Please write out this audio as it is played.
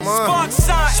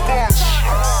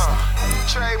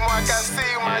Trademark, I see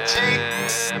you, my G.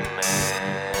 Yeah, man.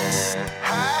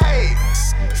 Hey,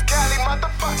 it's Kali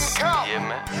motherfucking Ko. Yeah,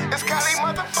 man. It's Kali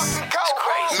motherfucking Ko.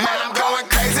 Crazy. Man, I'm going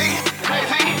crazy.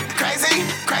 Crazy, crazy,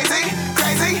 crazy,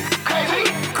 crazy,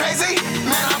 crazy, crazy.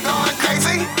 Man, I'm going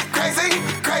crazy. Crazy,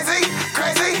 crazy,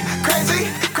 crazy, crazy,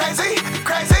 crazy,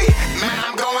 crazy. Man,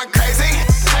 I'm going crazy.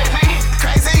 Crazy,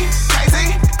 crazy,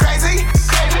 crazy, crazy,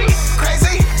 crazy,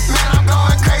 crazy. Man, I'm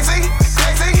going crazy.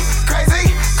 Crazy, crazy,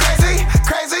 crazy,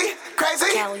 crazy,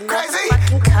 crazy, crazy.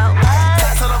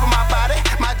 Pass all over my body,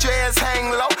 my dreads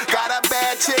hang low. Got a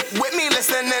bad chick with me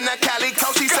listening to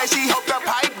Kalyko. She say she hope the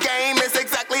pipe game is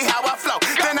exactly how I flow.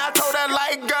 Then I told her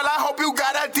like, girl, I hope you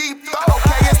got a deep throat.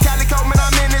 Okay, it's Kalyko, man,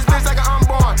 I'm in this bitch like an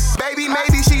unborn baby.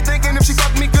 Maybe she thinking if she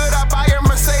fuck me good, I buy her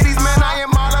Mercedes. Man, I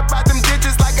am all about them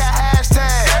digits like a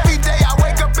hashtag. Every day I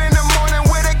wake up in the morning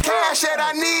with a cash that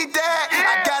I need that.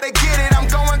 I gotta get it, I'm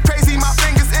going crazy, my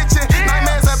fingers itching.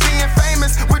 Nightmares of being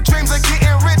famous with dreams of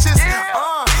getting riches.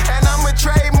 And I'm with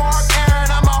Trademark,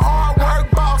 Aaron, I'm a hard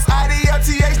work boss.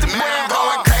 IDLTH the man, I'm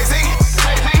going crazy.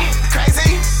 Crazy,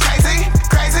 crazy, crazy,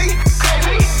 crazy,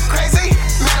 crazy, crazy.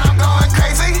 Man, I'm going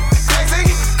crazy. Crazy,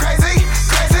 crazy,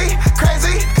 crazy,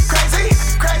 crazy, crazy,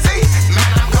 crazy.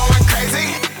 Man, I'm going crazy.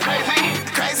 Crazy,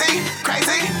 crazy,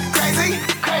 crazy, crazy,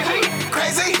 crazy,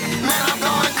 crazy. Man, I'm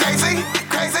going crazy.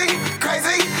 Crazy,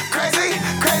 crazy, crazy,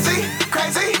 crazy,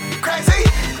 crazy, crazy.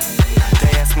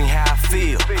 They ask me how I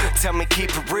feel, tell me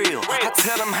keep it real. I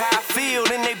tell them how I feel,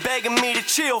 then they begging me to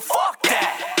chill. Fuck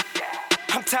that.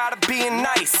 I'm tired of being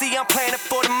nice. See, I'm planning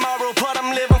for tomorrow, but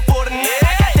I'm living for the night.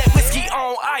 I got that whiskey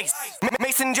on ice.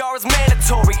 Mason jar is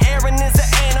mandatory. Aaron is an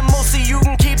animal, so you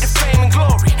can keep the fame and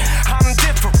glory. I'm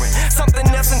different, something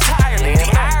else entirely. The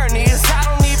irony is I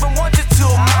don't even want you to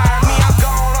admire me. I'm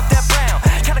gone off that brown.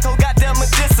 Kalyko got that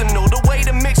medicinal. The way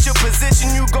to mix your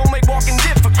position, you gon' make walking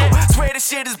difficult. Swear this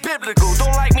shit is biblical.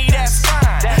 Don't like me, that's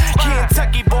fine.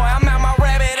 Kentucky boy, I'm out my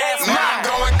rabbit ass Man, I'm mind.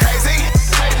 going crazy.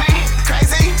 Crazy,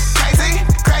 crazy, crazy,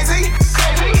 crazy,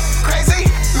 crazy, crazy.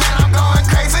 Man, I'm going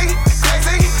crazy.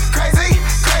 Crazy, crazy,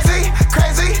 crazy,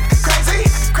 crazy, crazy,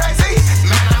 crazy.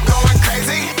 Man, I'm going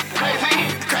crazy. Crazy,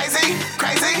 crazy,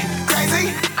 crazy, crazy,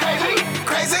 crazy,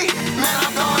 crazy. Man,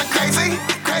 I'm going crazy.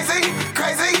 Crazy,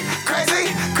 crazy, crazy,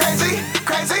 crazy,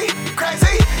 crazy,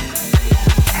 crazy.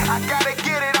 I gotta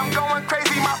get it, I'm going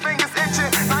crazy, my fingers itching.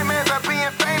 Nightmares of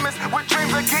being famous with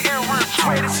dreams of getting rich.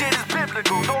 Swear this shit is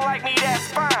biblical. Don't like me,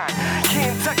 that's fine.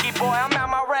 Kentucky boy, I'm out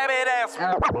my rabbit ass.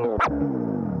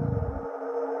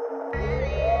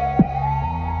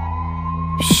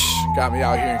 Got me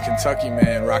out here in Kentucky,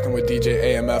 man, rocking with DJ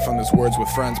AMF on this Words with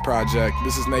Friends project.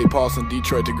 This is Nate Paulson,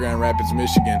 Detroit to Grand Rapids,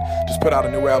 Michigan. Just put out a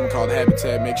new album called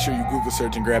Habitat. Make sure you Google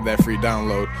search and grab that free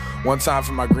download. One time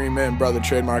for my Green Man brother,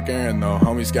 Trademark Aaron, though.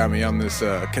 Homies got me on this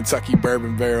Kentucky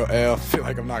Bourbon Barrel Ale. Feel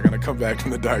like I'm not gonna come back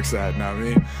from the dark side, know what I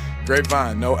mean?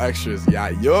 Grapevine, no extras. Yeah,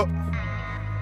 yup.